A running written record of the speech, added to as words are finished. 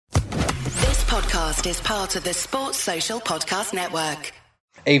podcast is part of the Sports Social Podcast Network.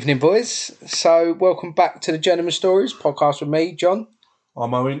 Evening, boys. So, welcome back to the Gentleman Stories podcast with me, John.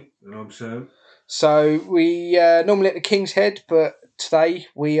 I'm Owen. And I'm Sam. So, we normally at the King's Head, but today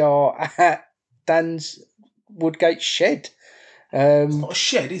we are at Dan's Woodgate shed. It's not a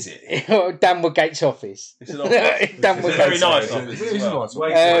shed, is it? Dan Woodgate's office. It's an office. Dan It's a very Woodgate's nice office. office. It is a nice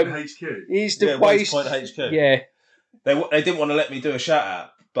one. HQ. He's the Waste Point HQ. Yeah. They didn't want to let me do a shout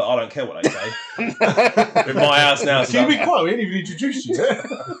out, but I don't care what they say. In my house now. Can you be quiet? We ain't even introduced you yet.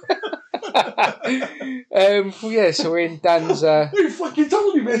 So we're in Dan's. Who fucking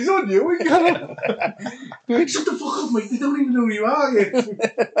told you, man? He's on you. What are you going? Shut the fuck up, mate. They don't even know who you are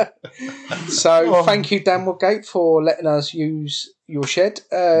yet. So thank you, Dan Woodgate, for letting us use your shed.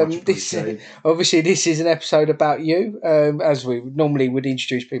 This is an episode about you, as we normally would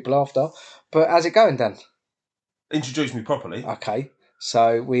introduce people after. But how's it going, Dan? Introduce me properly. Okay,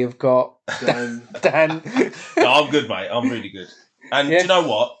 so we have got Dan. No, I'm good, mate. I'm really good. And do you know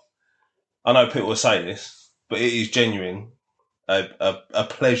what? I know people will say this, but it is genuine, a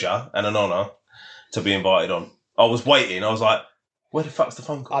pleasure and an honour to be invited on. I was waiting. I was like, where the fuck's the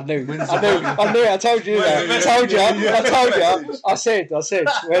phone call? I knew. I told you that. I told you. I said.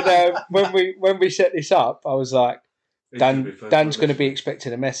 When we set this up, I was like, Dan's going to be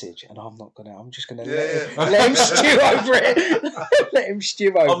expecting a message, and I'm just going to let him stew over it. Let him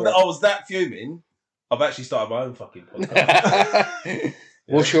stew over it. I was that fuming. I've actually started my own fucking podcast.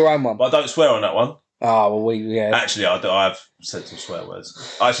 What's your own one? But I don't swear on that one. Oh, well, Actually, I've said some swear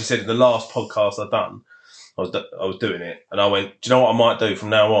words. I actually said in the last podcast I've done, I was doing it, and I went, do you know what I might do from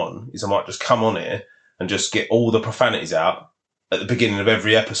now on? Is I might just come on here and just get all the profanities out at the beginning of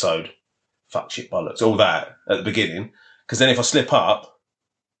every episode. Fuck, shit, bollocks, all that at the beginning. Because then if I slip up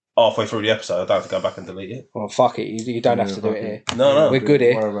halfway through the episode, I don't have to go back and delete it. Well, fuck it. You don't have to do it here. No. We're good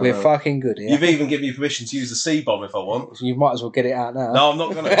here. We're fucking good here. You've even given me permission to use the C-bomb if I want. You might as well get it out now. No, I'm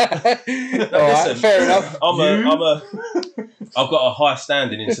not going to. All right, fair enough. I've got a high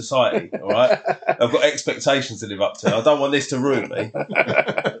standing in society, all right? I've got expectations to live up to. I don't want this to ruin me.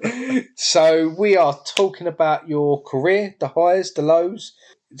 So we are talking about your career, the highs, the lows,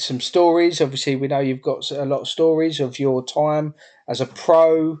 some stories. Obviously, we know you've got a lot of stories of your time as a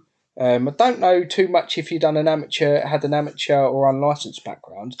pro. I don't know too much if you've had an amateur or unlicensed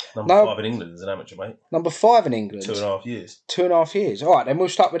background. Number 5 in England as an amateur, mate. Number 5 in England. 2.5 years. 2.5 years. All right, then we'll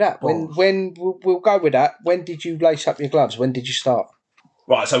start with that. When we'll go with that. When did you lace up your gloves? When did you start?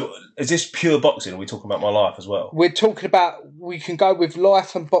 Right, so is this pure boxing, or are we talking about my life as well? We're talking about, we can go with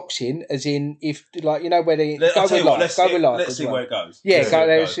life and boxing, as in, if, like, you know, where they go with life. Let's see where it goes. Yeah,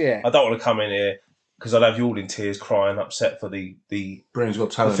 I don't want to come in here, because I'd have you all in tears, crying, upset for the things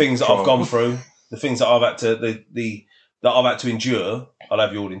that I've gone through, the things that I've had to, that I've had to endure. I'll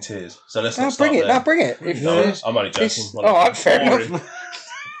have you all in tears. So let's not start there. Bring it. I'm only joking. All right, fair enough.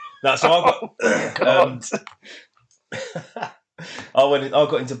 No, so I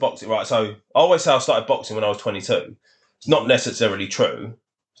got into boxing. Right, so I always say I started boxing when I was 22. It's not necessarily true.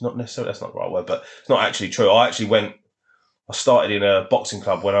 That's not the right word, but it's not actually true. I started in a boxing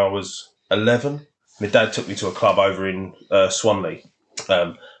club when I was 11. My dad took me to a club over in Swanley,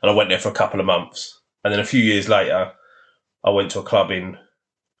 and I went there for a couple of months. And then a few years later, I went to a club in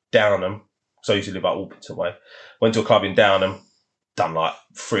Downham. So I used to live out Alpington way. Went to a club in Downham, done like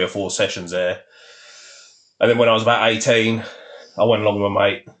 3 or 4 sessions there. And then when I was about 18, I went along with my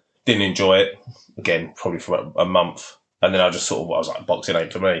mate, didn't enjoy it. Again, probably for a month. And then I just I was like, boxing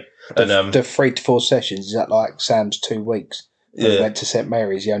ain't for me. And the 3 to 4 sessions, is that like Sam's 2 weeks? When he went to St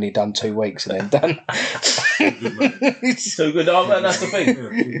Mary's, he only done 2 weeks and then done. Too good. Oh, man, that's the thing.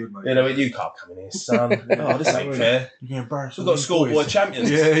 You know, you can't come in here, son. Oh, this ain't fair. We've got schoolboy champions.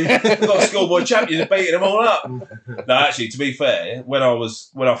 We've got schoolboy champions beating them all up. No, actually, to be fair, when I went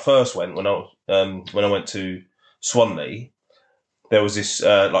to Swanley, there was this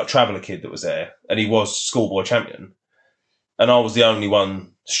like traveller kid that was there, and he was schoolboy champion, and I was the only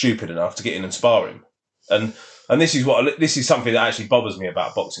one stupid enough to get in and spar him, and this is something that actually bothers me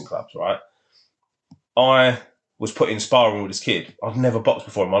about boxing clubs, right? I was put in sparring with this kid. I'd never boxed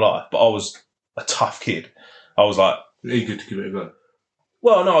before in my life, but I was a tough kid. I was like, eager to give it a go.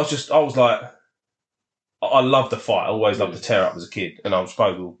 Well, no, I was like, I loved the fight. I always loved to tear up as a kid, and I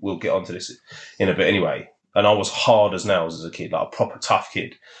suppose we'll get onto this in a bit anyway. And I was hard as nails as a kid, like a proper tough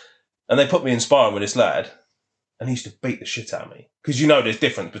kid. And they put me in sparring with this lad, and he used to beat the shit out of me. Because you know there's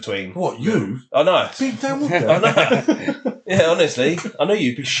difference between... What, you? I know. Big Dan Woodgate? I know. Yeah, honestly. I know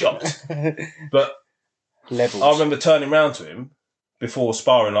you'd be shocked. But Levels. I remember turning round to him, before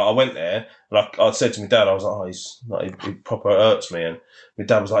sparring, like I went there, and I said to my dad, I was he proper hurts me, and my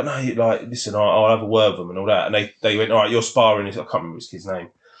dad was like, no, listen, I'll have a word with him and all that, and they went, all right, you're sparring. I can't remember his kid's name.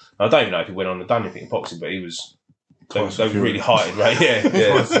 I don't even know if he went on and done anything in boxing, but he was. They were really heightened, right? Yeah.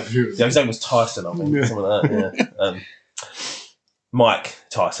 His name was Tyson, I think, something like that. Yeah. Mike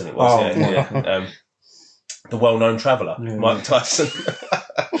Tyson, it was. The well-known traveller, Mike Tyson.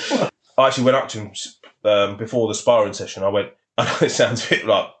 I actually went up to him before the sparring session. I went. I know it sounds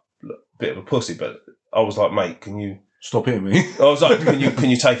a bit of a pussy, but I was like, mate, can you stop hitting me? I was like, can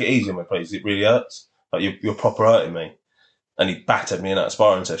you take it easy on me, please? It really hurts. Like you're proper hurting me. And he battered me in that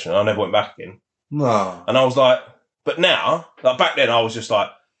sparring session. I never went back again. No. And I was like. But now, like back then, I was just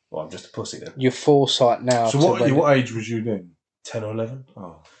like, well, I'm just a pussy then. Your foresight now. So what age was you then? 10 or 11.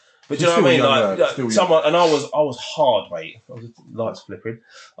 Oh. But do you know what I mean? Like someone, and I was hard, mate. I was lights flickering.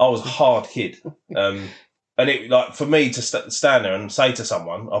 I was a hard kid. And it like for me to stand there and say to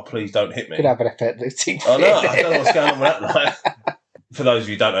someone, "Oh, please don't hit me." Could have an effect. I know. I don't know what's going on with that. Like, for those of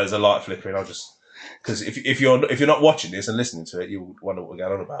you who don't know, there's a light flickering. I'll just because if you're not watching this and listening to it, you'll wonder what we're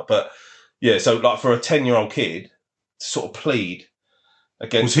going on about. But yeah, so like for a 10-year-old kid. Sort of plead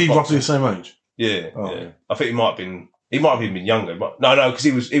against. Was he roughly the same age? Yeah, yeah. I think he might have even been younger. But no, because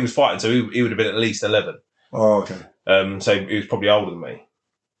he was fighting, so he would have been at least 11. Oh, okay. So he was probably older than me.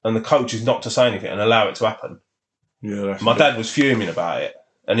 And the coach is not to say anything and allow it to happen. Yeah, my dad was fuming about it,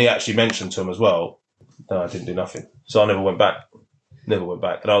 and he actually mentioned to him as well. No, I didn't do nothing, so I never went back.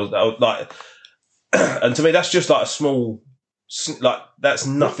 And I was like, and to me, that's just like a small, like that's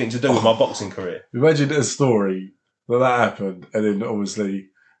nothing to do with my boxing career. Imagine a story. That happened, and then obviously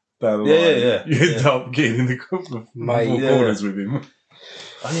down the line, you end up getting in the corners with him.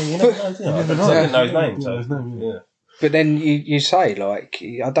 Oh, yeah, you never know, do you? I didn't know his name. So. But then you say, like,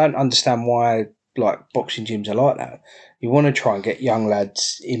 I don't understand why, like, boxing gyms are like that. You want to try and get young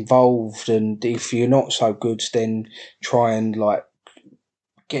lads involved, and if you're not so good, then try and, like,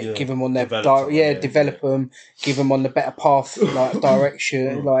 give them on their develop them, give them on the better path, like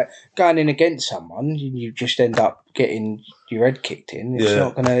direction. Like going in against someone, you just end up getting your head kicked in. It's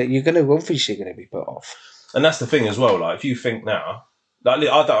not gonna. You're obviously gonna be put off. And that's the thing as well. Like if you think now, like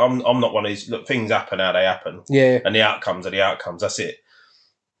I'm not one of these. Look, things happen how they happen. Yeah. And the outcomes are the outcomes. That's it.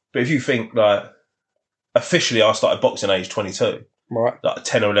 But if you think like officially, I started boxing age 22. Right. Like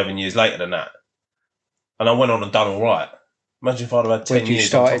 10 or 11 years later than that, and I went on and done all right. Imagine if I'd have had 10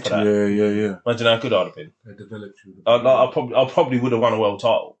 years on top of that. Yeah. Imagine how good I'd have been. They developed you. I probably would have won a world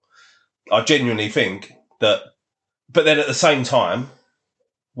title. I genuinely think that. But then at the same time,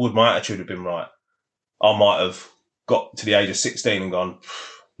 would my attitude have been right? I might have got to the age of 16 and gone,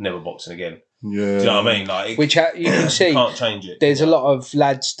 never boxing again. Yeah. Do you know what I mean? Like, which you can see, you can't change it. There's a lot of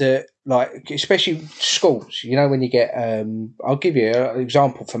lads that, like, especially schools, you know, when you get, I'll give you an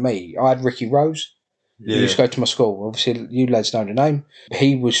example for me. I had Ricky Rose. Yeah. He used to go to my school. Obviously, you lads know the name.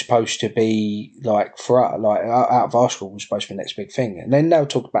 He was supposed to be, like, out of our school, was supposed to be the next big thing. And then they'll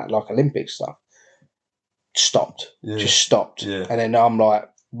talk about, like, Olympic stuff. Stopped. Yeah. Just stopped. Yeah. And then I'm like,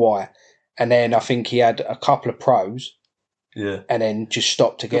 why? And then I think he had a couple of pros. Yeah. And then just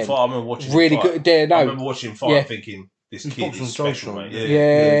stopped again. I remember watching really him fight. Good. Yeah, no. I remember watching him fight thinking, this kid is special, mate.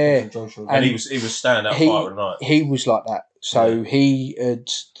 Yeah. And he was standing out fighter of the night. He was like that. So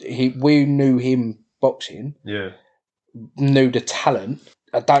we knew him boxing. Yeah. Knew the talent.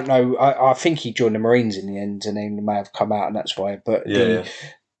 I don't know. I think he joined the Marines in the end, and then he may have come out, and that's why. But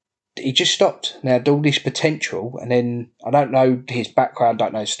he just stopped. Now, had all this potential, and then I don't know his background,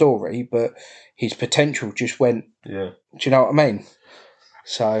 don't know his story, but his potential just went. Yeah. Do you know what I mean?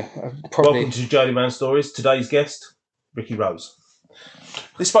 So probably. Welcome to Journey Man Stories. Today's guest, Ricky Rose.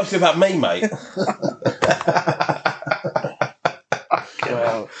 This is supposed to be about me, mate.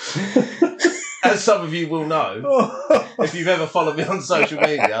 Well. As some of you will know, if you've ever followed me on social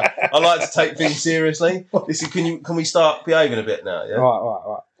media, I like to take things seriously. Listen, can we start behaving a bit now? Yeah.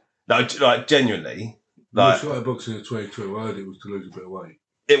 Right. No, like genuinely. Like, you started boxing at 22. I heard it was to lose a bit of weight.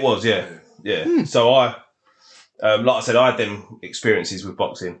 It was, yeah. So I, like I said, I had them experiences with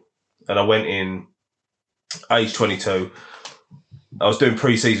boxing, and I went in age 22. I was doing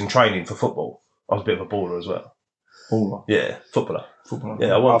pre-season training for football. I was a bit of a baller as well. Baller? Yeah, footballer.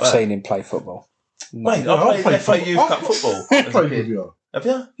 Yeah, I've seen him play football. Mate, I played FA Youth Cup football. I played with you. Have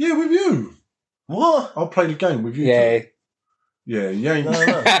you? Yeah, with you. What? I played a game with you. Yeah. Too. Yeah, you ain't.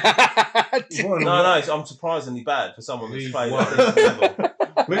 No. I'm surprisingly bad for someone that's played at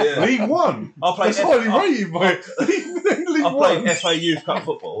level. League One. I played. That's highly rated, mate. I played FA Youth Cup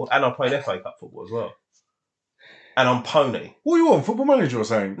football, and I played FA Cup football as well. and I'm pony. What are you on? Football Manager or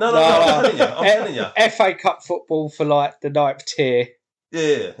something? No, I'm telling you. FA Cup football for like the 9th tier.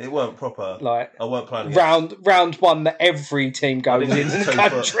 Yeah, it weren't proper. Like I weren't playing against. round one that every team goes in the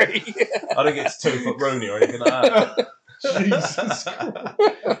country. I didn't get to 2 foot Rooney or anything like that. Jesus Christ.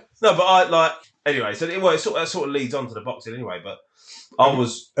 No, but I like anyway. So that sort of leads on to the boxing anyway. But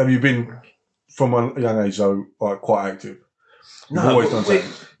Have you been from a young age though, like quite active? You've no, always done something.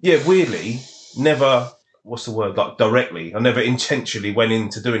 Yeah, weirdly, never. What's the word? Like directly. I never intentionally went in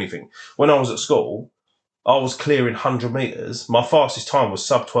to do anything. When I was at school, I was clearing 100 metres. My fastest time was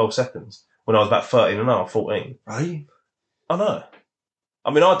sub 12 seconds when I was about 13 and a half, 14. Right? I know.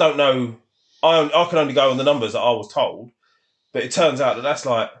 I mean, I don't know. I can only go on the numbers that I was told. But it turns out that that's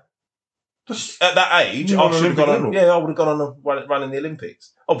like, at that age, I should have gone on. Yeah, I would have gone on running the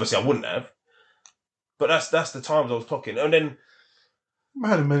Olympics. Obviously, I wouldn't have. But that's the times I was clocking. And then...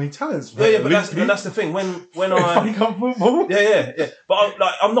 Man of many talents. Yeah, but that's the thing. When I... football? Yeah. But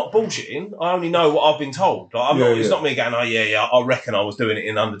I'm not bullshitting. I only know what I've been told. Like, it's not me going, I reckon I was doing it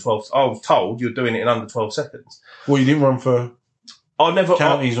in under 12... I was told you're doing it in under 12 seconds. Well, you didn't run for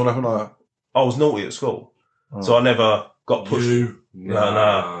counties or nothing like that? I was naughty at school. Oh. So I never got pushed. No.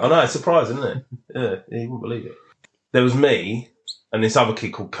 I know, it's surprising, isn't it? Yeah, you wouldn't believe it. There was me and this other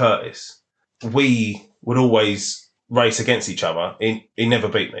kid called Curtis. We would always race against each other. He never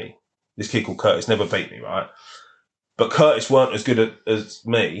beat me. This kid called Curtis never beat me, right? But Curtis weren't as good as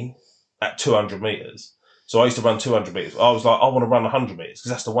me at 200 metres. So I used to run 200 metres. I was like, I want to run 100 metres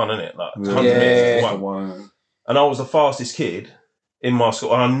because that's the one, isn't it? Like 100 metres is the one. And I was the fastest kid in my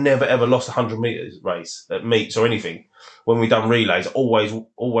school, and I never ever lost a 100 metres race at meets or anything. When we done relays, always won.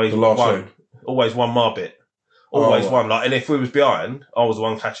 Always won my bit. Always won. Like, and if we was behind, I was the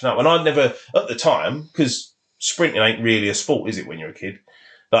one catching up. And I never, at the time, because sprinting ain't really a sport, is it, when you're a kid?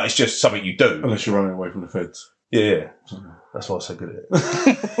 Like, it's just something you do. Unless you're running away from the feds. Yeah. That's why I'm so good at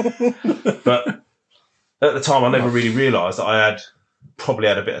it. But at the time, I never really realised that I probably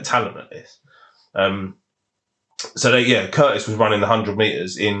had a bit of talent at this. Curtis was running the 100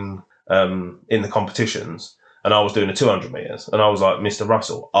 metres in the competitions, and I was doing the 200 metres. And I was like, Mr.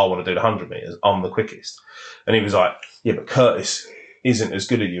 Russell, I want to do the 100 metres. I'm the quickest. And he was like, yeah, but Curtis isn't as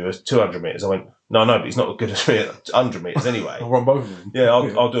good at you as 200 metres. I went, no, but he's not as good as me at 100 metres anyway. I'll run both of them. Yeah,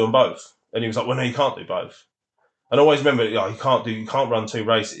 I'll do them both. And he was like, well, no, you can't do both. And I always remember, you can't run 2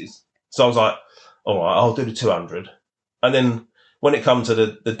 races. So I was like, all right, I'll do the 200. And then when it comes to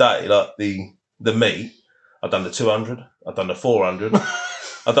the day, like the meet, I've done the 200, I've done the 400,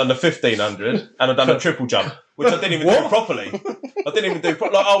 I've done the 1500, and I've done the triple jump, which I didn't even do properly.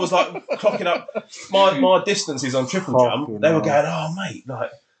 Like, I was like clocking up my distances on triple jump. They were going, oh mate,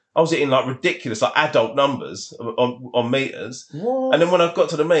 like I was hitting like ridiculous, like adult numbers on meters. What? And then when I got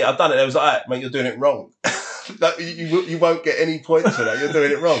to the meet, I'd done it. It was like, mate, you're doing it wrong. Like, you won't get any points for that. You're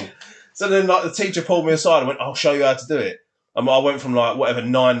doing it wrong. So then, like, the teacher pulled me aside and went, I'll show you how to do it. I went from like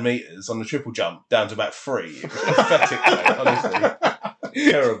 9 metres on the triple jump down to about 3. It was pathetic, mate,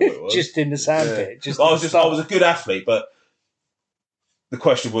 honestly. Terrible it was. Just in the sandpit. I was a good athlete, but the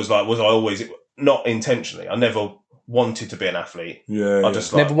question was like, was I always, not intentionally, I never wanted to be an athlete. Yeah. I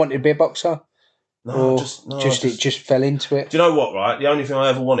just never wanted to be a boxer? No, it just fell into it? Do you know what, right? The only thing I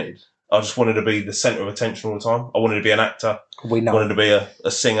ever wanted, I just wanted to be the centre of attention all the time. I wanted to be an actor. I wanted to be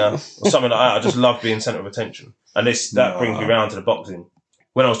a singer or something like that. I just loved being centre of attention. And that brings me round to the boxing.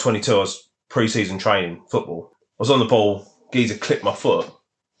 When I was 22, I was pre-season training football. I was on the ball, geezer clipped my foot,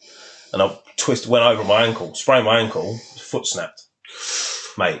 and I went over my ankle, sprained my ankle, foot snapped.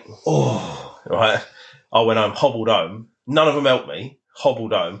 Mate. Oh. Right. I went home, hobbled home. None of them helped me.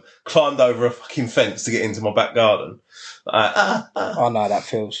 Hobbled home, climbed over a fucking fence to get into my back garden. I know how that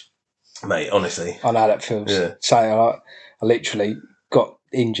feels. Mate, honestly. I know how that feels. Yeah. So I literally got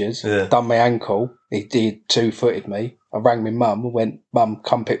injured, done my ankle. He 2-footed me. I rang my mum and went, Mum,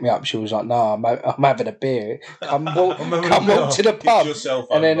 come pick me up. She was like, no, I'm having a beer. Come walk to the pub.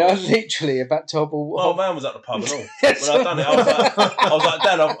 And then I was literally about to hobble. My man was at the pub and all. When I done it, I was like,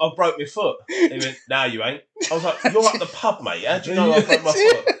 Dad, I broke my foot. He went, no, you ain't. I was like, you're at the pub, mate. How do you know I broke my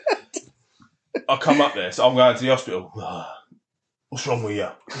foot? I come up there, so I'm going to the hospital. What's wrong with you?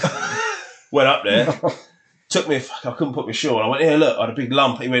 Went up there. Took me, I couldn't put my shoe on. I went, here, look, I had a big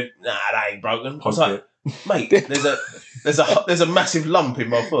lump. He went, nah, that ain't broken. I was like, mate, there's a massive lump in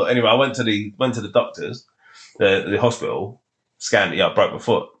my foot. Anyway, I went to the doctors, the hospital, scanned it. I broke my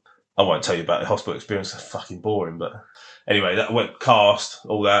foot. I won't tell you about the hospital experience. It's fucking boring. But anyway, that went cast,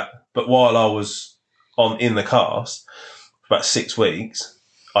 all that. But while I was in the cast, for about 6 weeks,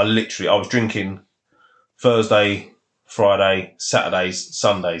 I was drinking Thursday, Friday, Saturdays,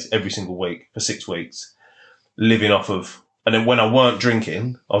 Sundays every single week for 6 weeks. living off of. And then when I weren't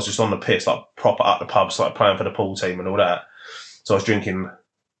drinking, I was just on the piss, like proper at the pubs, like playing for the pool team and all that. So I was drinking.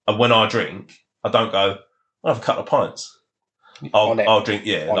 And when I drink, I don't go, I'll have a couple of pints. I'll drink,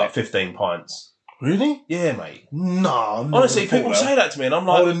 like 15 pints. Really? Yeah, mate. No. Honestly, people say that to me and I'm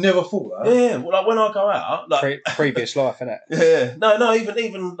like... I would have never thought that. Yeah, well, like when I go out... like previous life, innit? Yeah. No,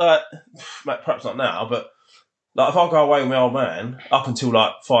 even like... Perhaps not now, but... Like, if I go away with my old man, up until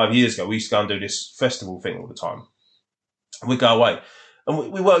like 5 years ago, we used to go and do this festival thing all the time. We'd go away.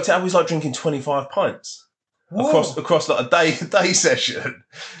 And we worked out we was like drinking 25 pints. Across like a day session.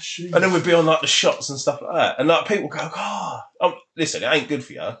 Jeez. And then we'd be on like the shots and stuff like that. And like people go, listen, it ain't good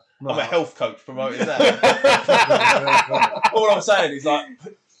for you. No. I'm a health coach promoting that. All I'm saying is like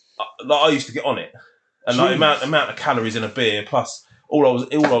I used to get on it. And like the amount of calories in a beer plus all I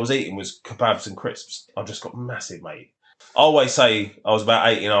was eating was kebabs and crisps. I just got massive, mate. I always say I was about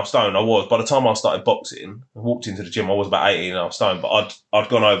 18.5 stone. I was. By the time I started boxing, I walked into the gym, I was about 18.5 stone, but I'd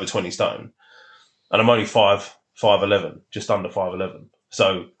gone over 20 stone. And I'm only 5'11", just under 5'11".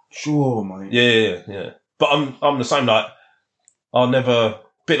 So sure, mate. Yeah. But I'm the same. Like I'll never,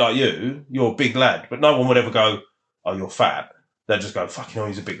 bit like you're a big lad, but no one would ever go, "Oh, you're fat." They'd just go, "Fucking hell,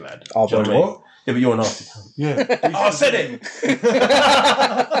 he's a big lad." Oh, but what? Yeah, but you're a nasty cunt. Yeah. I said it.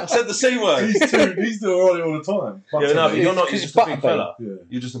 I said the C word. He's doing all the time. Yeah, no, but you're not. You're just a big fella. Yeah.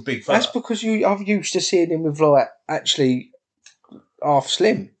 You're just a big fella. That's because I'm used to seeing him with like actually half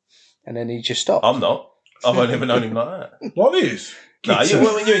slim. And then he just stopped. I'm not. I've only ever known him like that. What is? No,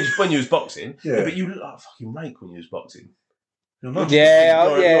 when you was boxing. Yeah, but you look like a fucking rake when you was boxing. You're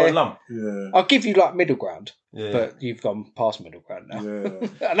a lump. Yeah. I'll give you like middle ground. Yeah. But you've gone past middle ground now.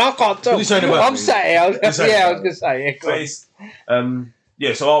 Yeah. And I can't talk. I'm saying, I was going to say.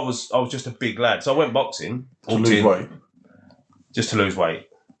 Yeah, so I was just a big lad. So I went boxing. To lose weight. Just to lose weight.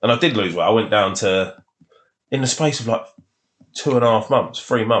 And I did lose weight. I went down to, in the space of like 2.5 months,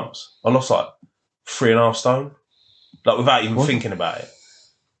 3 months, I lost like 3.5 stone, like without even thinking about it.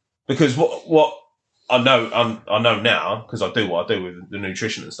 Because what I know now, because I do what I do with the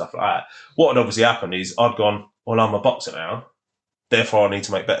nutrition and stuff like that. What had obviously happened is I'd gone, well, I'm a boxer now, therefore I need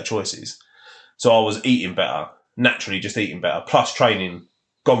to make better choices. So I was eating better, naturally just eating better, plus training,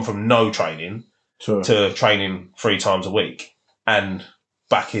 gone from no training to training 3 times a week and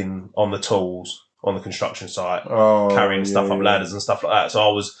back in on the tools. On the construction site, carrying stuff up ladders and stuff like that.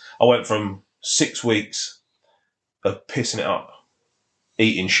 So I went from 6 weeks of pissing it up,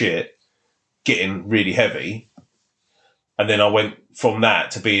 eating shit, getting really heavy, and then I went from that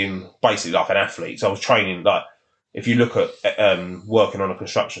to being basically like an athlete. So I was training, like, if you look at working on a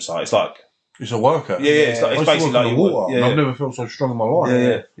construction site, it's like... It's a workout. Yeah, it's basically like... Water. I've never felt so strong in my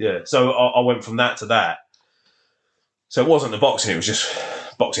life. Yeah. So I went from that to that. So it wasn't the boxing, it was just...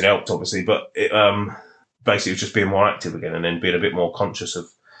 Boxing helped, obviously, but it basically was just being more active again and then being a bit more conscious of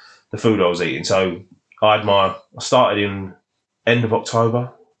the food I was eating. So I started in end of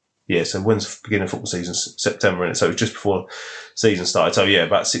October. Yeah, so when's the beginning of football season? September, innit? So it was just before season started. So yeah,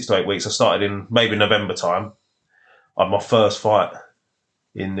 about 6 to 8 weeks. I started in maybe November time. I had my first fight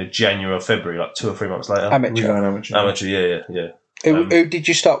in the January or February, like 2 or 3 months later. Amateur, yeah. Who did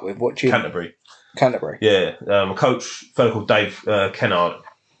you start with? What gym? Canterbury. Yeah, a coach, a fellow called Dave Kennard,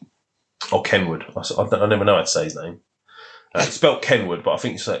 or Kenwood. I never know how to say his name. It's spelled Kenwood, but I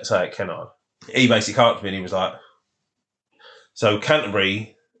think you say it Kennard. He basically came up to me and he was like, so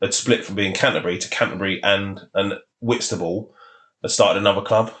Canterbury had split from being Canterbury to Canterbury and Whitstable had started another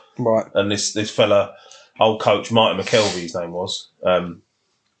club. Right. And this fella, old coach, Martin McKelvey, his name was,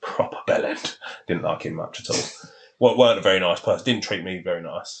 proper bellend. Didn't like him much at all. Weren't a very nice person. Didn't treat me very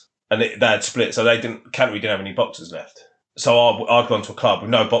nice. And they had split, so Canterbury didn't have any boxers left. So I'd gone to a club with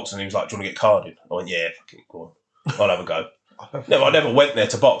no boxers, and he was like, "Do you want to get carded?" I went, "Yeah, fucking go on. I'll have a go." No, I never went there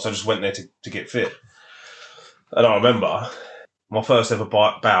to box. I just went there to get fit. And I remember my first ever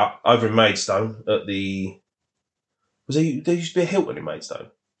bout over in Maidstone at the... There used to be a Hilton in Maidstone.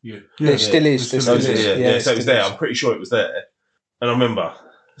 Yeah. There still is. Yeah, so it was there. I'm pretty sure it was there. And I remember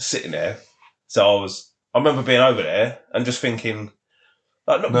sitting there. So I remember being over there and just thinking...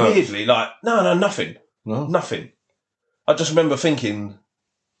 Like, weirdly, like, no, nothing. No. Nothing. I just remember thinking,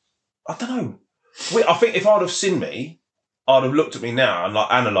 I don't know. I think if I'd have seen me, I'd have looked at me now and like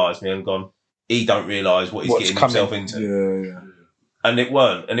analysed me and gone, he don't realise what he's getting himself into. Yeah. And it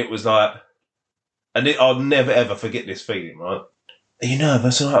weren't. And it was like, I'll never ever forget this feeling, right? Are you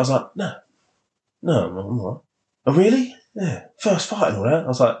nervous? And I was like, no, I'm not. Oh, really? Yeah. First fight and all that. I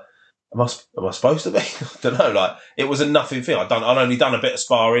was like, Am I supposed to be? I don't know. Like, it was a nothing thing. I'd only done a bit of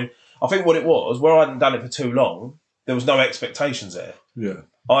sparring. I think what it was, where I hadn't done it for too long, there was no expectations there. Yeah.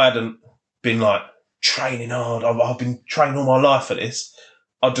 I hadn't been like training hard. I've been training all my life for this.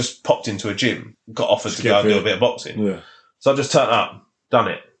 I just popped into a gym, got offered to go and do a bit of boxing. Yeah. So I just turned up, done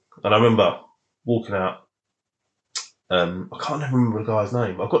it. And I remember walking out. I can't even remember the guy's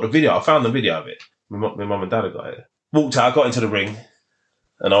name. I've got the video. I found the video of it. My mum and dad had got it. Walked out, got into the ring,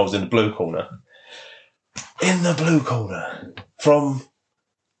 and I was in the blue corner. In the blue corner, from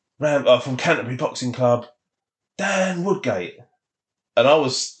Canterbury Boxing Club, Dan Woodgate. And I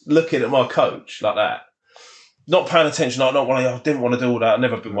was looking at my coach like that. Not paying attention. I didn't want to do all that. I've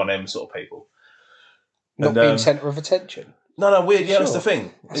never been one of them sort of people. Not being centre of attention. No, weird. Yeah, that's the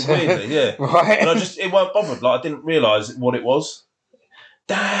thing. It's weirdly, yeah. Right. And it weren't bothered. Like I didn't realise what it was.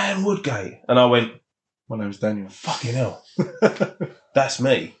 Dan Woodgate. And I went, my name's Daniel. Fucking hell. That's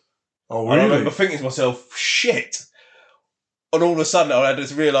me. Oh, really? really? I remember thinking to myself, shit. And all of a sudden I had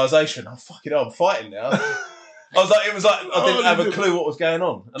this realisation, I'm fighting now. It was like I didn't have a clue what was going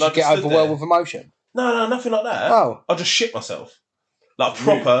on. And Did you get overwhelmed with emotion? No, nothing like that. Oh. I just shit myself. Like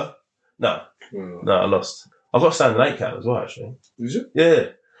proper. No, I lost. I got to stand an 8 count as well, actually. Did you? Yeah.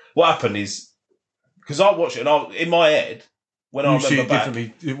 What happened is, because I watched it, and in my head, when I remember back,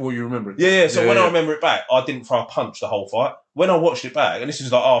 differently what you remember. Yeah. So when I remember it back, I didn't throw a punch the whole fight. When I watched it back, and this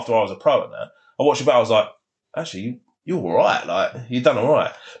was like after I was a pro and that, I watched it back. I was like, actually, you're all right. Like you done all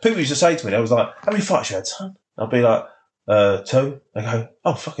right. People used to say to me, they was like, how many fights you had, son? I'd be like, 2. They go,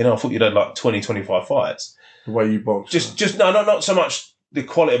 oh fucking hell, I thought you'd had like 20, 25 fights. The way you box. Just no, not so much the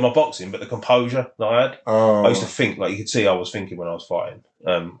quality of my boxing, but the composure that I had. Oh. I used to think, like you could see I was thinking when I was fighting.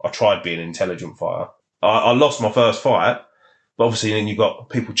 I tried being an intelligent fighter. I lost my first fight, but obviously then you got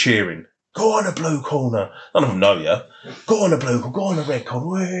people cheering. Go on the blue corner. None of them know you. Go on the blue corner, go on the red corner,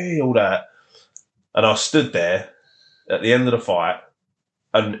 whee, all that. And I stood there at the end of the fight,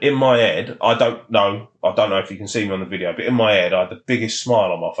 and in my head, I don't know if you can see me on the video, but in my head, I had the biggest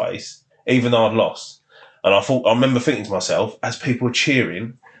smile on my face, even though I'd lost. And I remember thinking to myself, as people were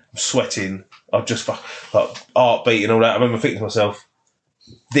cheering, I'm sweating, I'm just like heart beating and all that. I remember thinking to myself,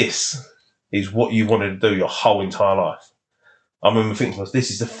 this is what you wanted to do your whole entire life. I remember thinking to myself,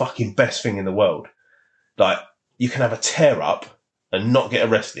 this is the fucking best thing in the world. Like, you can have a tear up and not get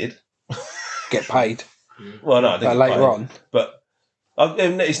arrested. Get paid. Well, no, I didn't. Later on. But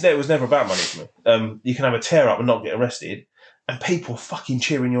it was never about money for me. You can have a tear up and not get arrested, and people fucking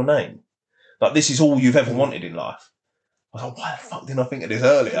cheering your name. Like, this is all you've ever wanted in life. I was like, why the fuck didn't I think of this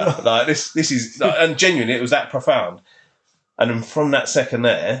earlier? Like, this is, like, and genuinely, it was that profound. And then from that second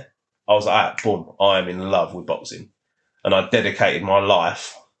there, I was like, boom, I am in love with boxing. And I dedicated my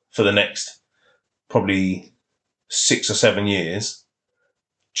life for the next probably 6 or 7 years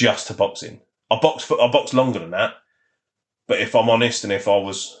just to boxing. I boxed longer than that. But if I'm honest, and if I'm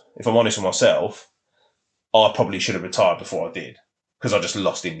honest with myself, I probably should have retired before I did, because I just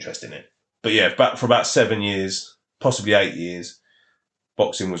lost interest in it. But yeah, for about 7 years, possibly 8 years,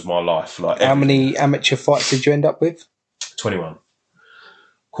 boxing was my life. Like, how many amateur fights did you end up with? 21.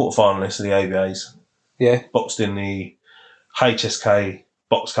 Quarter-finalist of the ABAs. Yeah. Boxed in the HSK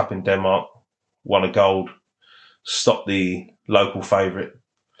Box Cup in Denmark. Won a gold. Stopped the local favourite.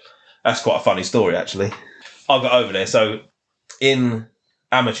 That's quite a funny story, actually. I got over there. So in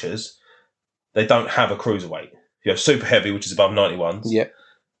amateurs, they don't have a cruiserweight. You have super heavy, which is above 91s. Yep.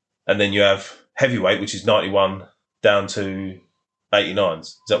 And then you have heavyweight, which is 91 down to 89s.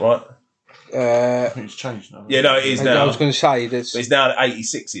 Is that right? I think it's changed now. Yeah, no, it is now. I was going to say this. It's now at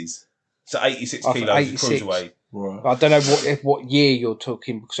 86s. So 86 kilos 86. Is cruiserweight. Right. I don't know what year you're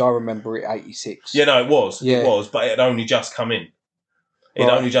talking, because I remember it 86. Yeah, no, it was. Yeah. It was, but it had only just come in. It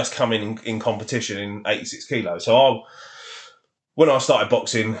had only just come in competition in 86 kilos. So when I started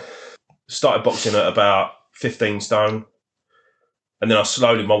boxing at about 15 stone. And then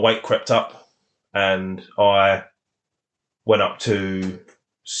my weight crept up, and I went up to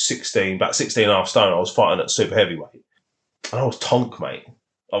about 16 and a half stone. I was fighting at super heavyweight. And I was tonk, mate.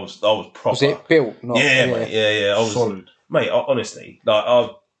 I was proper. Was it built? Yeah, mate. Yeah. I was solid. Mate, honestly, like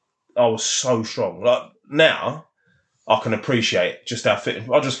I was so strong. Like now, I can appreciate just how fit.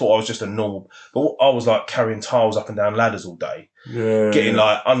 I just thought I was just a normal, but I was like carrying tiles up and down ladders all day. Yeah. Getting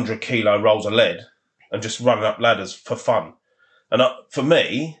like 100 kilo rolls of lead and just running up ladders for fun. And for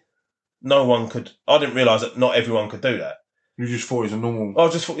me, no one could. I didn't realise that not everyone could do that. You just thought it was a normal. I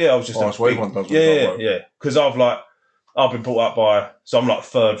was just. That's what everyone does. Yeah. Because I've been brought up so I'm like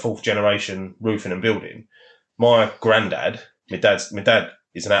 3rd, 4th generation roofing and building. My granddad, my dad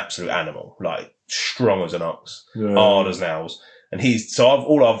is an absolute animal, like strong as an ox, hard as nails. And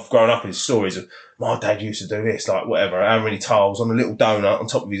all I've grown up is stories of my dad used to do this, like whatever, how many tiles on a little donut on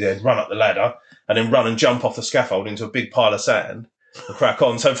top of his head, run up the ladder, and then run and jump off the scaffold into a big pile of sand and crack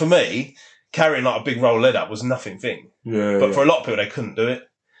on. So for me, carrying like a big roll of lead up was nothing thing. Yeah. But for a lot of people, they couldn't do it.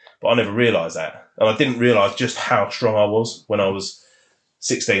 But I never realised that. And I didn't realise just how strong I was when I was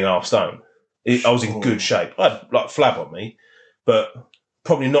 16 and a half stone. I was in good shape. I had like flab on me, but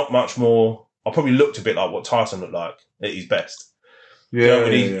probably not much more. I probably looked a bit like what Tyson looked like at his best. Yeah,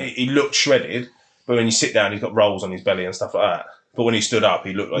 he looked shredded, but when you sit down, he's got rolls on his belly and stuff like that. But when he stood up,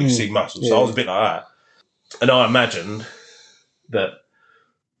 he looked like you see muscles. So I was a bit like that. And I imagined that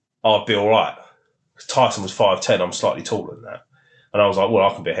I'd be all right. Tyson was 5'10", I'm slightly taller than that. And I was like, well,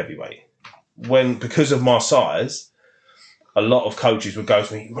 I can be a heavyweight. Because of my size, a lot of coaches would go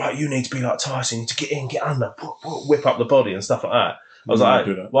to me, right, you need to be like Tyson, you need to get in, get under, whip up the body and stuff like that. I was like,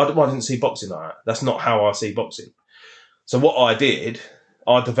 hey, why didn't I see boxing like that? That's not how I see boxing. So what I did,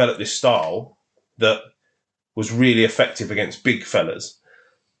 I developed this style that was really effective against big fellas.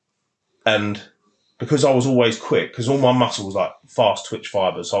 And because I was always quick, because all my muscle was like fast twitch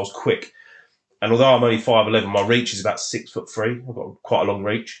fibres, so I was quick. And although I'm only 5'11", my reach is about 6'3". I've got quite a long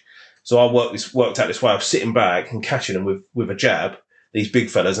reach. So I worked out this way of sitting back and catching them with a jab, these big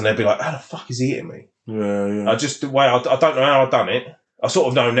fellas, and they'd be like, how the fuck is he hitting me? Yeah. I don't know how I've done it. I sort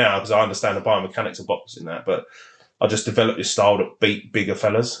of know now because I understand the biomechanics of boxing that, but I just developed this style that beat bigger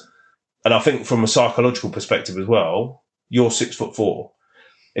fellas. And I think from a psychological perspective as well, you're 6'4".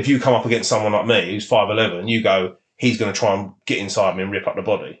 If you come up against someone like me who's 5'11", you go, he's going to try and get inside me and rip up the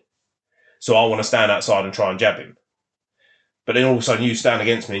body. So I want to stand outside and try and jab him. But then all of a sudden you stand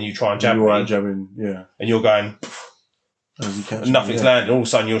against me and you try and jab me. Jabbing, yeah. And you're going, and nothing's landing. All of a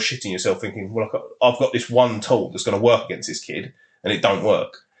sudden you're shitting yourself thinking, well, I've got this one tool that's going to work against this kid and it don't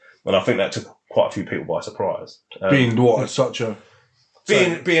work. And I think that took quite a few people by surprise. Being what? Such a...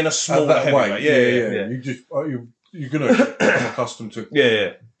 Being a smaller heavyweight. Yeah. You're going to become accustomed to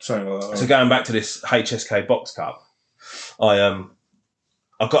saying like that. So going back to this HSK Box Cup, I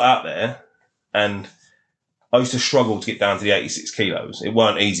got out there and I used to struggle to get down to the 86 kilos. It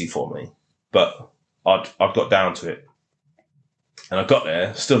weren't easy for me, but I'd got down to it. And I got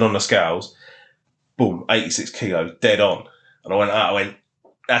there, stood on the scales, boom, 86 kilos, dead on. And I went,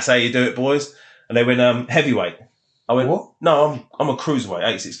 that's how you do it, boys. And they went, heavyweight. I went, what? No, I'm a cruiserweight,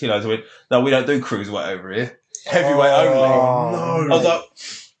 86 kilos. I went, no, we don't do cruiserweight over here. Heavyweight only. No. I was like,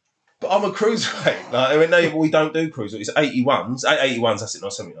 but I'm a cruiserweight. Like, I went, no, we don't do cruiserweight. It's 81s. 81s, that's it,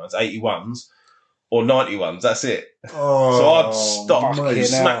 not 79s. 81s or 91s, that's it. So I'd stop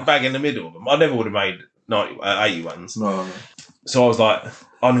smack bang in the middle of them. I never would have made 81s. No. So I was like,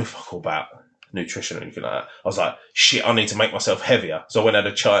 I knew fuck all about nutrition or anything like that. I was like, shit, I need to make myself heavier. So I went out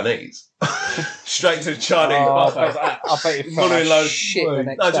of Chinese. Straight to the Chinese. I bet you felt like shit the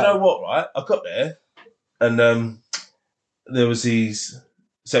next day. Do you know what, right? I got there and there was these...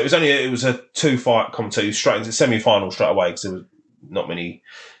 So it was a 2-fight competition, straight into the semi-final straight away because there was not many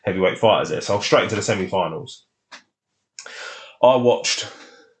heavyweight fighters there. So I was straight into the semi-finals. I watched...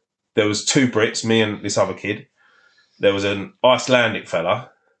 There was 2 Brits, me and this other kid. There was an Icelandic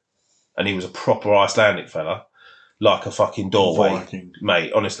fella, and he was a proper Icelandic fella, like a fucking doorway, Viking.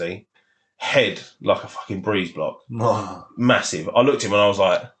 Mate, honestly. Head like a fucking breeze block. No. Massive. I looked at him and I was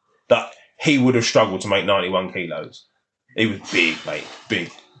like, that he would have struggled to make 91 kilos. He was big, mate,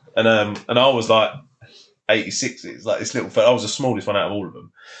 big. And I was like 86. It's like this little fella. I was the smallest one out of all of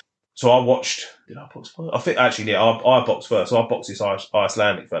them. So I watched... Did I box first? I think, actually, yeah, I boxed first. So I boxed this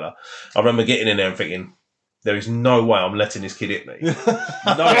Icelandic fella. I remember getting in there and thinking... There is no way I'm letting this kid hit me. No way.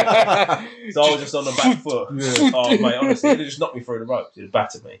 So I was just on the back foot. Yeah. Oh, mate, honestly, he'd have just knocked me through the ropes. He'd have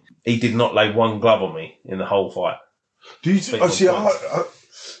battered me. He did not lay one glove on me in the whole fight. Being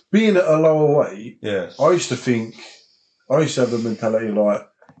at a lower weight, yeah. I used to have the mentality like,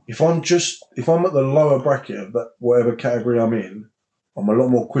 if I'm at the lower bracket of that whatever category I'm in, I'm a lot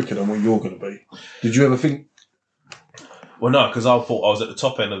more quicker than what you're going to be. Did you ever think? Well, no, because I thought I was at the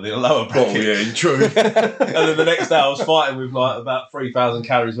top end of the lower bracket. Oh, yeah, true. And then the next day I was fighting with like about 3,000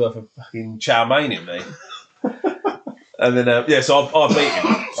 calories worth of fucking chow mein in me. And then, so I beat him.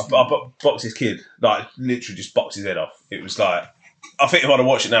 I boxed this kid, like literally just boxed his head off. It was like, I think if I'd have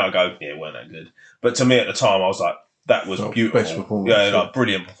watched it now, I'd go, yeah, it weren't that good. But to me at the time, I was like, that was beautiful. Best performance. Yeah, like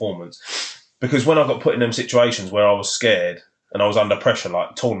brilliant performance. Because when I got put in them situations where I was scared and I was under pressure,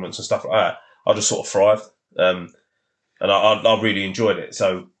 like tournaments and stuff like that, I just sort of thrived. And I really enjoyed it.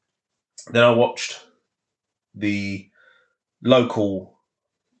 So then I watched the local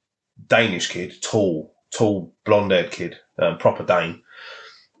Danish kid, tall, blonde-haired kid, proper Dane,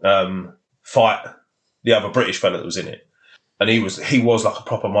 fight the other British fella that was in it. And he was like a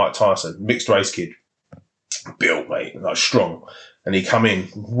proper Mike Tyson, mixed race kid, built, mate, like strong. And he come in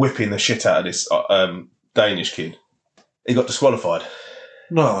whipping the shit out of this Danish kid. He got disqualified.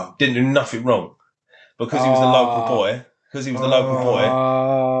 No. Didn't do nothing wrong. Because he was the local boy. Because he was the local boy.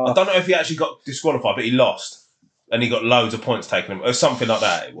 I don't know if he actually got disqualified, but he lost. And he got loads of points taken him. Or something like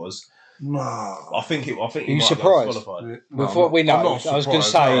that it was. No. I think he you might surprised? have got disqualified. With what we know, I was going to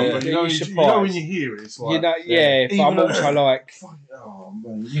say, but you know, you know when you hear it, it's like... but I'm also like... Oh,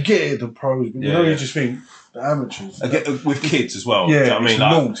 man. You get it, the pros, but you just think, the amateurs. With kids as well. Yeah, do you know what I mean?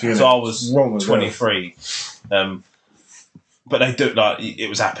 Naughty, so I was 23. But they do, like, it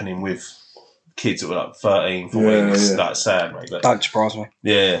was happening with kids that were like 13, 14. It's like sad, mate. But, don't surprise me.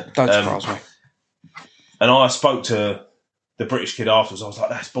 Yeah. Don't surprise me. And I spoke to the British kid afterwards. I was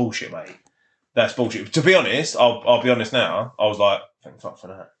like, that's bullshit, mate. That's bullshit. To be honest, I'll be honest now. I was like, thank fuck for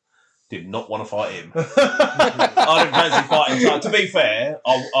that. Did not want to fight him. I didn't fancy fighting. So, to be fair,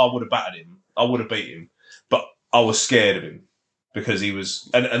 I would have battered him. I would have beat him. But I was scared of him because he was...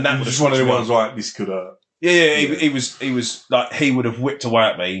 And that was just one of the ones like, this could hurt. Yeah. He was like, he would have whipped away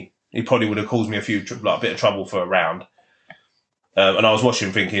at me. He probably would have caused me a bit of trouble for a round. And I was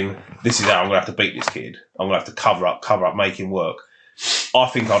watching thinking, this is how I'm going to have to beat this kid. I'm going to have to cover up, make him work. I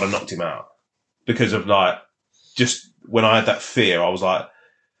think I'd have knocked him out. Because of like, just when I had that fear, I was like,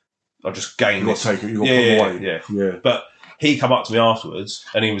 I just gained this. You got to put him away. Yeah. But he come up to me afterwards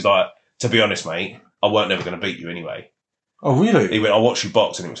and he was like, to be honest, mate, I weren't never going to beat you anyway. Oh, really? He went, I watched you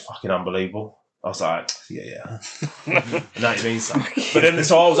box and it was fucking unbelievable. I was like, yeah. Now you mean something. But then,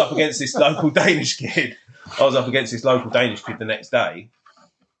 so I was up against this local Danish kid. The next day.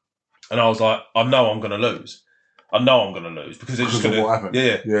 And I was like, I know I'm going to lose. Because it's just going to... what happened.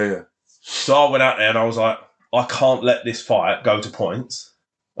 Yeah. So I went out there and I was like, I can't let this fight go to points.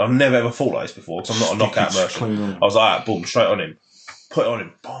 I've never ever fought like this before because I'm not a knockout merchant. I was like, right, boom, straight on him. Put it on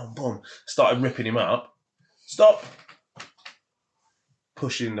him. Boom, boom. Started ripping him up. Stop.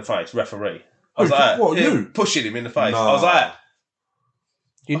 Pushing in the face. Referee. I was like, what, you? Pushing him in the face. No. I was like...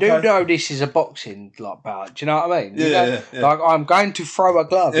 You do know this is a boxing bout. Do you know what I mean? Yeah. Like, I'm going to throw a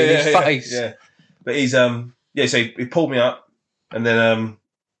glove in his face. Yeah. But he's... so he pulled me up and then...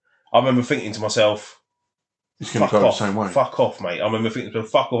 I remember thinking to myself, it's going to go the same way. Fuck off, mate. I remember thinking to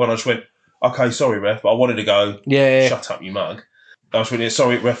myself, fuck off, and I just went, okay, sorry, ref, but I wanted to go, shut up, you mug. I was went,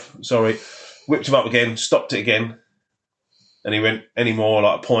 sorry, ref, sorry. Whipped him up again, stopped it again, and he went, any more,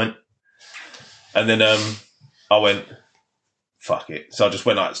 like a point. And then I went, fuck it. So I just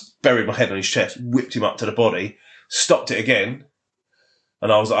went, like, buried my head on his chest, whipped him up to the body, stopped it again,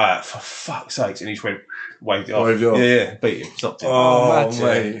 and I was like, for fuck's sakes, and he just went, waved it off. Yeah, beat him, stopped him. Oh,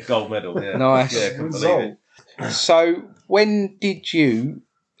 mate. Gold medal, yeah. Nice. Yeah, couldn't believe it. So, when did you,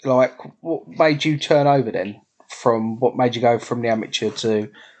 what made you turn over then? What made you go from the amateur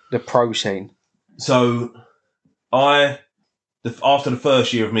to the pro scene? So, after the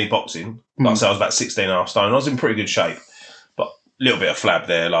first year of me boxing, like I said, I was about 16.5 stone. I was in pretty good shape, but a little bit of flab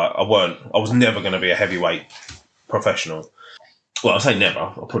there. Like, I was never going to be a heavyweight professional. Well, I say never.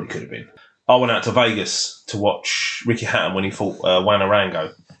 I probably could have been. I went out to Vegas to watch Ricky Hatton when he fought Juan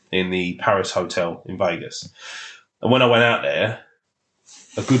Arango in the Paris Hotel in Vegas. And when I went out there,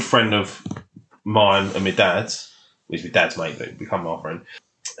 a good friend of mine and my dad's, who's my dad's mate, but become my friend,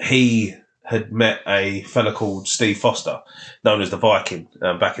 he had met a fella called Steve Foster, known as the Viking,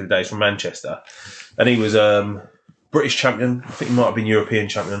 back in the days from Manchester. And he was British champion. I think he might have been European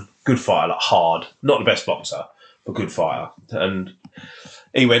champion. Good fighter, like hard. Not the best boxer, but good fighter. And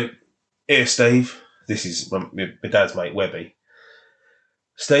he went, here, Steve. This is my dad's mate, Webby.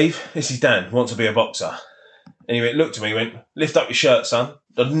 Steve, this is Dan. Wants to be a boxer. And he looked at me, went, lift up your shirt, son.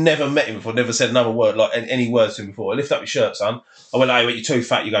 I'd never met him before, never said another word, like any words to him before. Lift up your shirt, son. I went, hey, you're too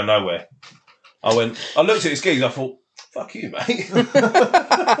fat, you go nowhere. I looked at this geezer, I thought, fuck you, mate.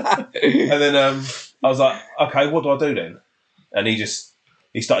 And then I was like, okay, what do I do then? And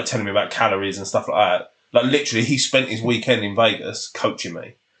he started telling me about calories and stuff like that. Like, literally, he spent his weekend in Vegas coaching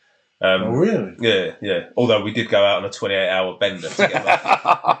me. Oh, really? Yeah. Although we did go out on a 28-hour bender together.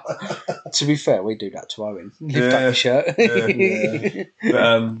 To be fair, we do that to Owen. Lift up your shirt.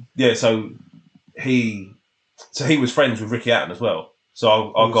 But, so he was friends with Ricky Hatton as well.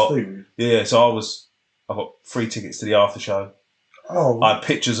 So I got free tickets to the after show. Oh, I had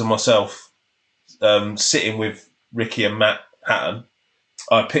pictures of myself sitting with Ricky and Matt Hatton.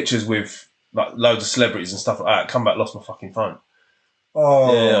 I had pictures with like loads of celebrities and stuff like that. Come back, lost my fucking phone.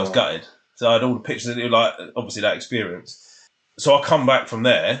 Oh, yeah, I was gutted. So I had all the pictures of it, like obviously that experience. So I come back from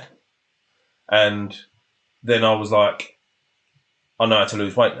there, and then I was like, I know how to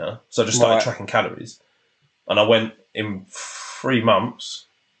lose weight now. So I just started tracking calories, and I went in 3 months.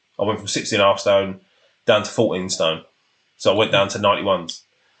 I went from 16.5 stone down to 14 stone. So I went down to 91s.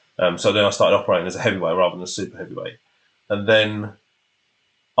 So then I started operating as a heavyweight rather than a super heavyweight, and then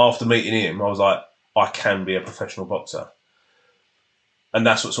after meeting him, I was like, I can be a professional boxer. And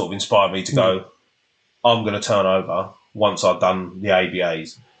that's what sort of inspired me to go, I'm going to turn over once I'd done the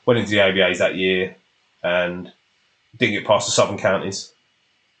ABAs. Went into the ABAs that year and didn't get past the Southern Counties.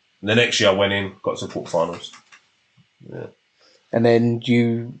 And the next year I went in, got to the quarterfinals. Yeah. And then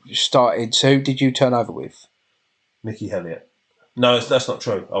you started. So who did you turn over with? Mickey Elliott. No, that's not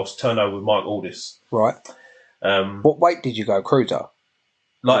true. I was turned over with Mike Aldis. Right. What weight did you go? Cruiser?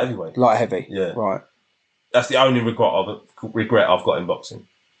 Light heavyweight. Light heavy? Yeah. Right. That's the only regret I've got in boxing.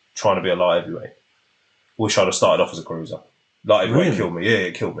 Trying to be a light heavyweight. Wish I'd have started off as a cruiser. Light heavyweight killed me. Yeah,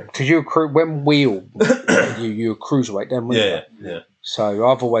 it killed me. Because you were when we all you were cruiserweight then, weren't you? Yeah. So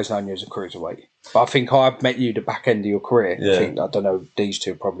I've always known you as a cruiserweight. But I think I've met you the back end of your career. Yeah. I don't know, these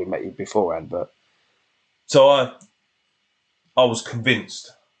two probably met you beforehand, but... So I was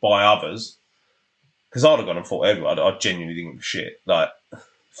convinced by others, because I'd have gone and fought everyone. I genuinely didn't give a shit. Like,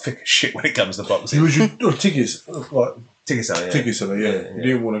 thick as shit when it comes to boxing. You was your tickets, like... Tickets out, yeah. Tickets out, yeah. You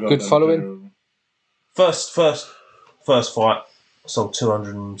didn't want to go Good down following? First fight, I sold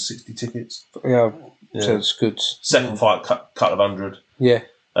 260 tickets. Yeah, so it's good. Second fight, cut of 100. Yeah.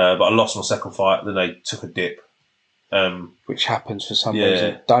 But I lost my second fight, then they took a dip. Which happens for some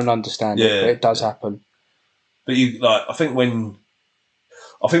reason. Don't understand it, but it does happen. But I think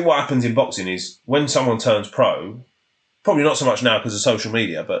what happens in boxing is when someone turns pro, probably not so much now because of social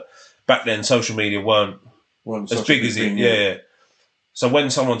media, but back then social media weren't as big as it. Yeah. So when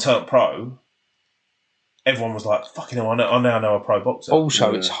someone turned pro, everyone was like, fucking hell, I now know a pro boxer.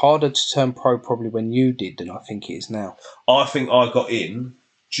 Also, it's harder to turn pro probably when you did than I think it is now. I think I got in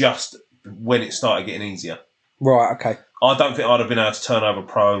just when it started getting easier. Right, okay. I don't think I'd have been able to turn over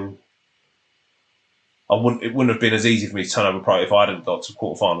pro. It wouldn't have been as easy for me to turn over pro if I hadn't got to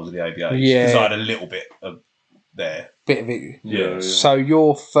quarterfinals of the ABA. Yeah. Because I had a little bit of there. Bit of it. Yeah. So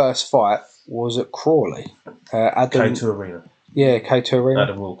your first fight was at Crawley. Adam, K2 Arena. Yeah, K2 Arena.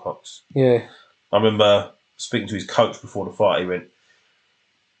 Adam Wilcox. Yeah. I remember speaking to his coach before the fight. He went,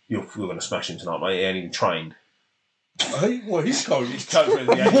 "You're going to smash him tonight, mate. He ain't even trained." His coach? His coach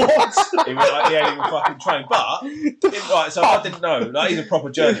went, he ain't even fucking trained. But, so I didn't know. Like, he's a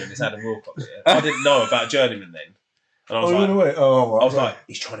proper journeyman, this Adam Wilcox. Yeah. I didn't know about journeyman then. And I was like,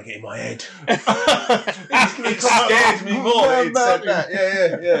 he's trying to get in my head. It scared me more. He'd said that.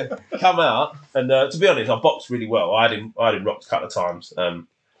 Yeah. Come out. And to be honest, I boxed really well. I had him rocked a couple of times.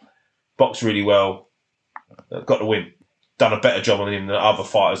 Boxed really well. Got the win. Done a better job on him than other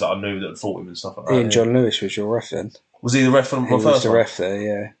fighters that I knew that had fought him and stuff like that. Ian John Lewis was your ref then. Was he the ref on my first one? He was the ref there,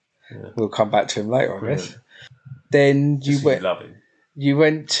 yeah. We'll come back to him later, I guess. Then you went... Love him. You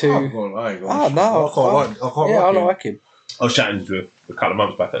went to... I like him. I was chatting to him a couple of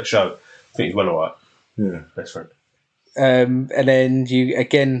months back at a show. I think he's well alright. Yeah. Best friend. And then you,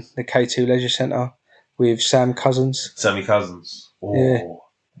 again, the K2 Leisure Centre with Sammy Cousins. Oh. Yeah.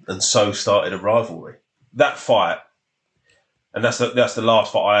 And so started a rivalry. That fight, and that's the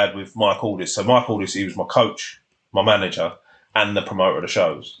last fight I had with Mike Aldis. So Mike Aldis, he was my coach, my manager, and the promoter of the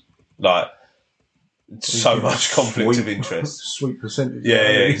shows. Like, so much conflict of interest. Sweet percentage. Yeah,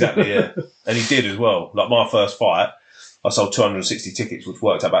 exactly, yeah. And he did as well. Like, my first fight, I sold 260 tickets, which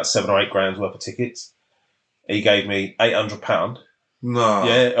worked out about 7 or 8 grand's worth of tickets. He gave me £800. No.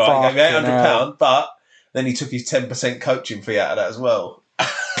 Yeah, he gave me £800, but then he took his 10% coaching fee out of that as well.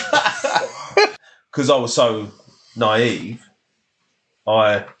 Because I was so naive,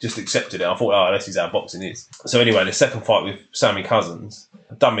 I just accepted it. I thought, this is how boxing is. So anyway, the second fight with Sammy Cousins,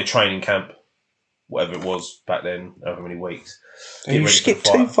 I'd done my training camp, whatever it was back then, however many weeks. You skipped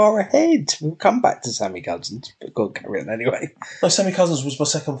too far ahead. We'll come back to Sammy Cousins, but go on, carry on anyway. No, Sammy Cousins was my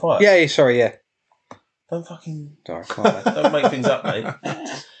second fight. Yeah, sorry, yeah. Don't fucking... Sorry, don't make things up, mate.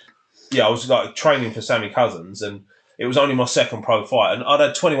 Yeah, I was like training for Sammy Cousins, and it was only my second pro fight, and I'd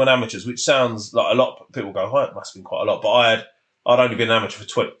had 21 amateurs, which sounds like a lot. People go, it must have been quite a lot, but I'd only been an amateur for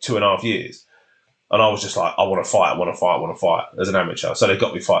 2.5 years, and I was just like, I want to fight as an amateur. So they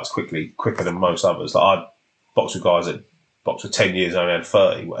got me fights quicker than most others. Like, I'd boxed with guys that boxed for 10 years and only had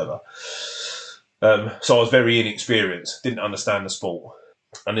 30, whatever. So I was very inexperienced, didn't understand the sport,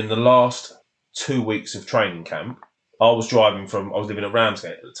 and in the last 2 weeks of training camp, I was living at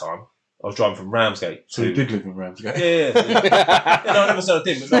Ramsgate at the time. I was driving from Ramsgate. So you did live in Ramsgate? Yeah. No, I never said I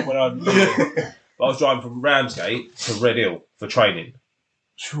didn't, but not when I But I was driving from Ramsgate to Red Hill for training.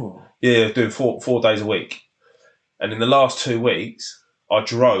 Sure. Yeah, doing four days a week. And in the last 2 weeks, I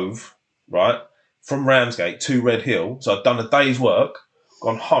drove, from Ramsgate to Red Hill. So I'd done a day's work,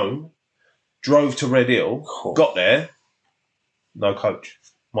 gone home, drove to Red Hill, got there, no coach.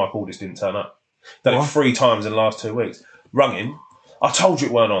 Mike Aldis didn't turn up. Done it 3 times in the last 2 weeks. Rung him. I told you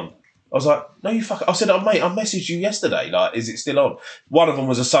it weren't on. I was like, no, you fuck. I said, oh, mate, I messaged you yesterday. Like, is it still on? One of them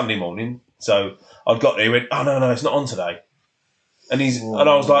was a Sunday morning, so I'd got there. He went, oh no, it's not on today. And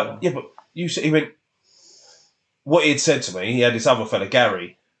I was like, yeah, but you said. He went, what he had said to me. He had this other fella,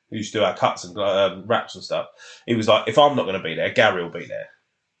 Gary, who used to do our cuts and raps and stuff. He was like, if I'm not going to be there, Gary will be there.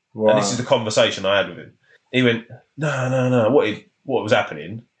 Right. And this is the conversation I had with him. He went, no. What was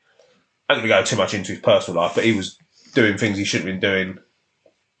happening? I'm not going to go too much into his personal life, but he was doing things he shouldn't have been doing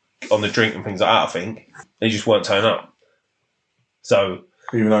on the drink and things like that, I think. And he just weren't turning up. So,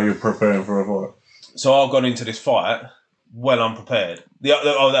 even though you're preparing for a fight. So I've gone into this fight well unprepared.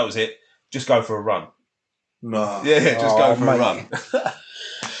 That was it. Just go for a run. No. Yeah, just go for a run.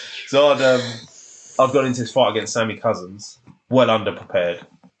 So I've gone into this fight against Sammy Cousins well underprepared,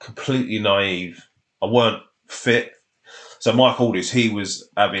 completely naive. I weren't fit. So Mike Aldis, he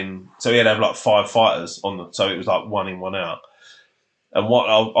had like 5 fighters so it was like 1 in, 1 out. And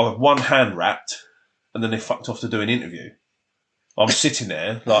I had one hand wrapped, and then they fucked off to do an interview. I'm sitting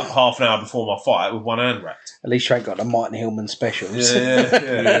there like half an hour before my fight with one hand wrapped. At least you ain't got the Martin Hillman specials.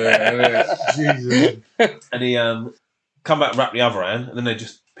 Yeah. Jesus. And he come back and wrapped the other hand, and then they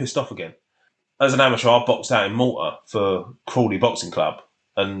just pissed off again. As an amateur, I boxed out in Malta for Crawley Boxing Club,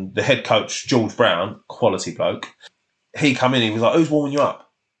 and the head coach, George Brown, quality bloke, he come in, he was like, who's warming you up?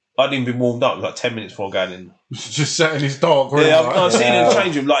 I hadn't even been warmed up. It was like 10 minutes before going in. Just sat in his dark room. Yeah, I was sitting in the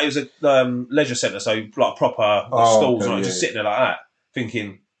change room. Like, it was a leisure centre, so like proper stalls. Okay, and I was just sitting there like that,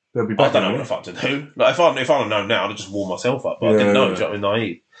 thinking, I don't know what the fuck to do. Like, if I'd have known now, I'd have just warm myself up. But I didn't know. Do you know what I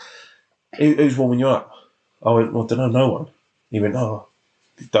mean? Naive. Who's warming you up? I went, well, I don't know, no one. He went, done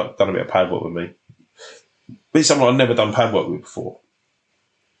a bit of pad work with me. But it's someone I'd never done pad work with before.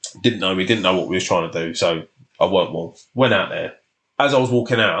 Didn't know me, didn't know what we was trying to do, so I weren't warm. Went out there. As I was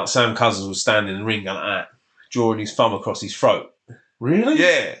walking out, Sam Cousins was standing in the ring going like that, drawing his thumb across his throat. Really?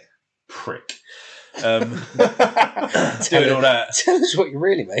 Yeah. Prick. Doing all that. Tell us what you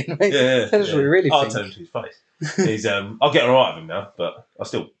really mean, mate. Yeah. Tell us what you really think. I'll tell him to his face. He's I'll get all right with him now, but I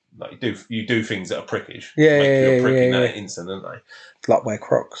still you do things that are prickish. Yeah, make you a prick in yeah. that instant, don't they? Like wear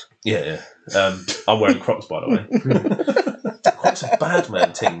Crocs. Yeah. I'm wearing Crocs, by the way. Crocs a bad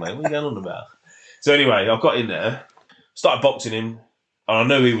man thing, mate. What are you going on about? So anyway, I got in there, started boxing him, and I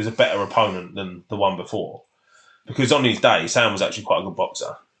knew he was a better opponent than the one before. Because on his day, Sam was actually quite a good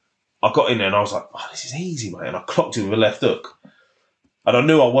boxer. I got in there and I was like, this is easy, mate. And I clocked him with a left hook. And I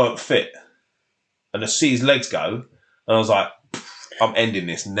knew I weren't fit. And I see his legs go, and I was like, I'm ending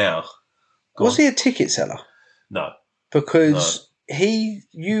this now. Was he a ticket seller? No. Because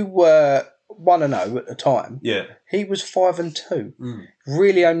you were 1-0 at the time. Yeah. He was 5-2.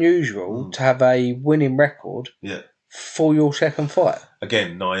 Really unusual to have a winning record. Yeah. For your second fight.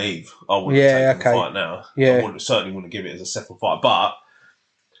 Again, naive. I wouldn't have taken the fight now. Yeah. I certainly wouldn't give it as a second fight. But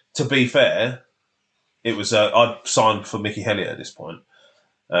to be fair, it was I'd signed for Mickey Hellier at this point.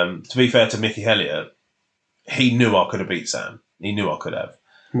 To be fair to Mickey Hellier, he knew I could have beat Sam. He knew I could have.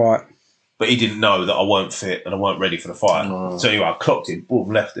 Right. But he didn't know that I weren't fit and I weren't ready for the fight. Oh. So anyway, I clocked him,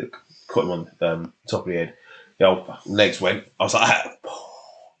 boom, left hook, caught him on top of the head. The old legs went. I was like,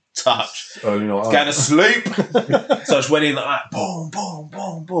 touch. Going to sleep. So I just went in like that, boom, boom,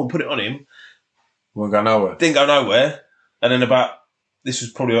 boom, boom, put it on him. Won't go nowhere. Didn't go nowhere. And then this was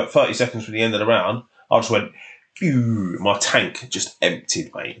probably about 30 seconds from the end of the round, I just went, phew, my tank just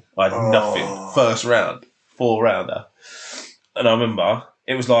emptied, mate. I had nothing. First round, 4-rounder. And I remember,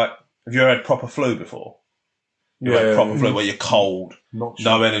 it was like, have you ever had proper flu before? You had proper flu where you're cold,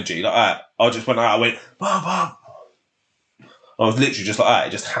 no energy, like that. I just went out, I went, bam, bam. I was literally just like that.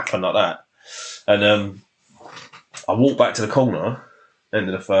 It just happened like that. And I walked back to the corner, end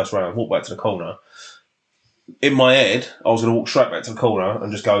of the first round, walked back to the corner. In my head, I was going to walk straight back to the corner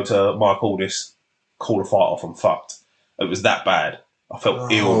and just go to Mike Aldis, call the fight off and fucked. It was that bad. I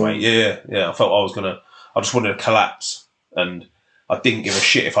felt ill, mate. Yeah. I felt I just wanted to collapse. And I didn't give a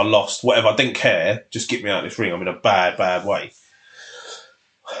shit if I lost. Whatever, I didn't care. Just get me out of this ring. I'm in a bad, bad way.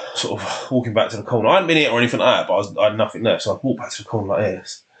 Sort of walking back to the corner. I hadn't been hit or anything like that, but I had nothing there. So I walked back to the corner like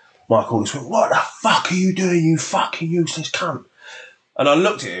this. Mike Aldis went, what the fuck are you doing, you fucking useless cunt? And I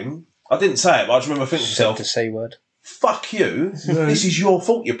looked at him. I didn't say it, but I just remember thinking to myself, the C word. Fuck you. This is your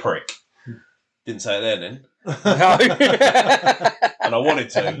fault, you prick. Didn't say it there then. And I wanted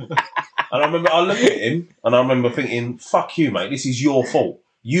to. And I remember I looked at him and I remember thinking, fuck you, mate. This is your fault.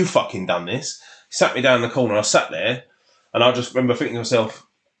 You fucking done this. He sat me down in the corner. I sat there and I just remember thinking to myself,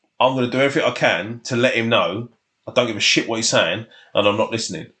 I'm going to do everything I can to let him know I don't give a shit what he's saying and I'm not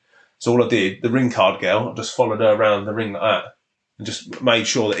listening. So all I did, the ring card girl, I just followed her around the ring like that and just made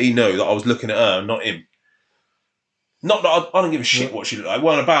sure that he knew that I was looking at her and not him. Not that I don't give a shit what she looked like.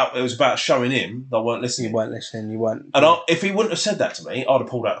 It was about showing him that I weren't listening. You weren't listening. You weren't. And if he wouldn't have said that to me, I'd have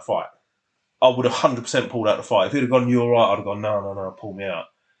pulled out the fight. I would have 100% pulled out the fight. If he'd have gone, "You're right," I'd have gone, "No, pull me out."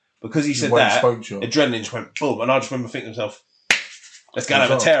 Because he said that, adrenaline just went boom, and I just remember thinking to myself, "Let's go and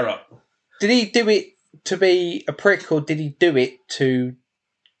have a tear up." Did he do it to be a prick, or did he do it to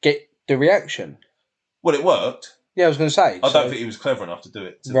get the reaction? Well, it worked. Yeah, I was going to say. I don't think he was clever enough to do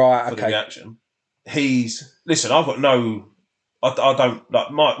it for the reaction. Listen, I've got no... I don't...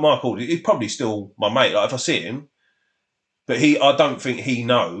 Like, Michael, he's probably still my mate. Like, if I see him... But I don't think he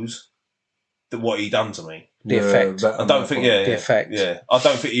knows that what he done to me. The effect. I don't think... The effect. Yeah. I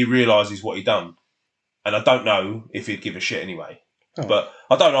don't think he realises what he done. And I don't know if he'd give a shit anyway. Oh. But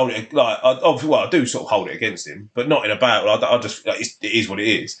I don't hold it... I do sort of hold it against him, but not in a bad... I just... It is what it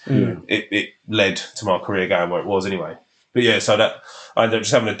is. Mm. It led to my career going where it was anyway. But yeah, so that... I ended up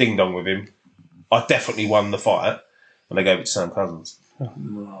just having a ding-dong with him. I definitely won the fight, and they gave it to Sam Cousins.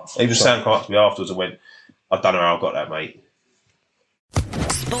 Oh. Even Sam came up to me afterwards and went, "I don't know how I got that, mate."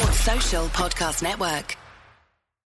 Sports Social Podcast Network.